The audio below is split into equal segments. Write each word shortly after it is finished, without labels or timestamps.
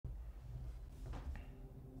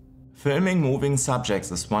Filming moving subjects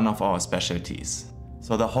is one of our specialties,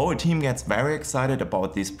 so the whole team gets very excited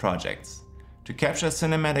about these projects. To capture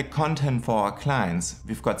cinematic content for our clients,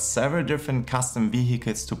 we've got several different custom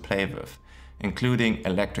vehicles to play with, including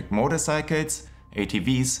electric motorcycles,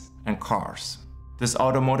 ATVs, and cars. This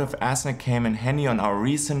automotive asset came in handy on our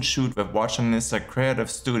recent shoot with Watchonista Creative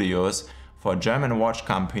Studios for a German watch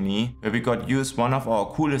company, where we got used one of our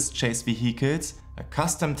coolest chase vehicles, a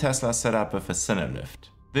custom Tesla setup with a Cinelift.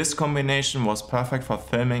 This combination was perfect for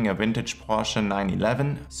filming a vintage Porsche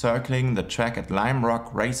 911 circling the track at Lime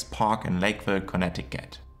Rock Race Park in Lakeville,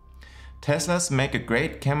 Connecticut. Teslas make a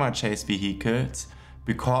great camera chase vehicles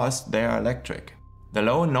because they are electric. The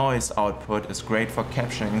low noise output is great for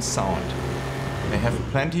capturing sound. They have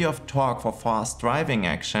plenty of torque for fast driving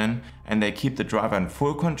action, and they keep the driver in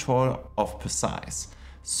full control of precise,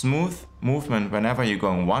 smooth movement whenever you're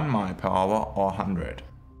going 1 mile per hour or 100.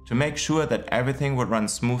 To make sure that everything would run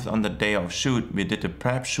smooth on the day of shoot, we did a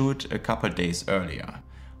prep shoot a couple days earlier.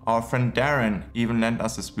 Our friend Darren even lent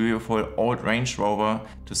us this beautiful old Range Rover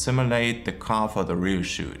to simulate the car for the real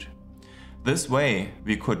shoot. This way,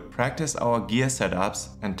 we could practice our gear setups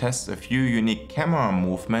and test a few unique camera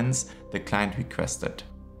movements the client requested.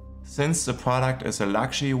 Since the product is a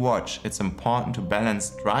luxury watch, it's important to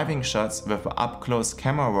balance driving shots with up-close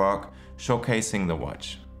camera work showcasing the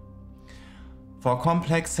watch. For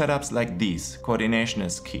complex setups like these, coordination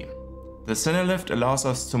is key. The Cinelift allows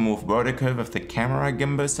us to move vertical with the camera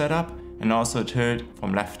gimbal setup and also tilt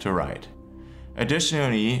from left to right.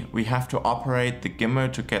 Additionally, we have to operate the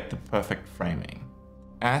gimbal to get the perfect framing.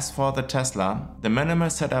 As for the Tesla, the minimal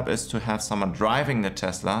setup is to have someone driving the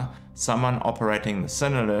Tesla, someone operating the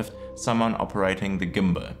Cinelift, someone operating the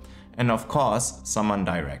gimbal, and of course, someone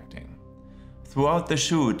directing. Throughout the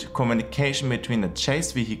shoot, communication between the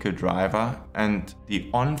chase vehicle driver and the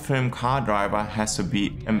on-film car driver has to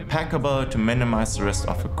be impeccable to minimize the risk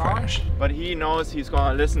of a crash. But he knows he's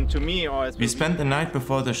gonna listen to me. We spent the night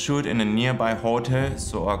before the shoot in a nearby hotel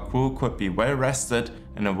so our crew could be well rested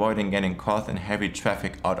and avoiding getting caught in heavy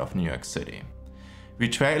traffic out of New York City. We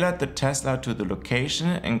trailered the Tesla to the location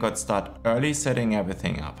and got started early setting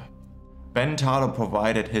everything up. Ben Tardo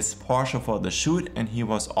provided his Porsche for the shoot, and he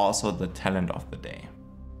was also the talent of the day.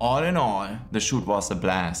 All in all, the shoot was a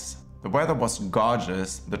blast. The weather was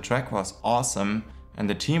gorgeous, the track was awesome, and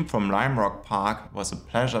the team from Lime Rock Park was a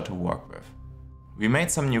pleasure to work with. We made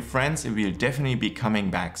some new friends and we'll definitely be coming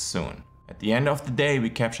back soon. At the end of the day, we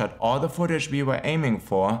captured all the footage we were aiming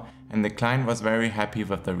for, and the client was very happy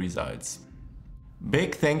with the results.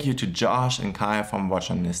 Big thank you to Josh and Kaya from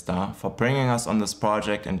Watchonista for bringing us on this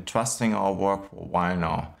project and trusting our work for a while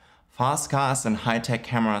now. Fast cars and high-tech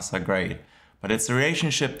cameras are great, but it's the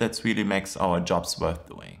relationship that really makes our jobs worth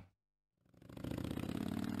doing.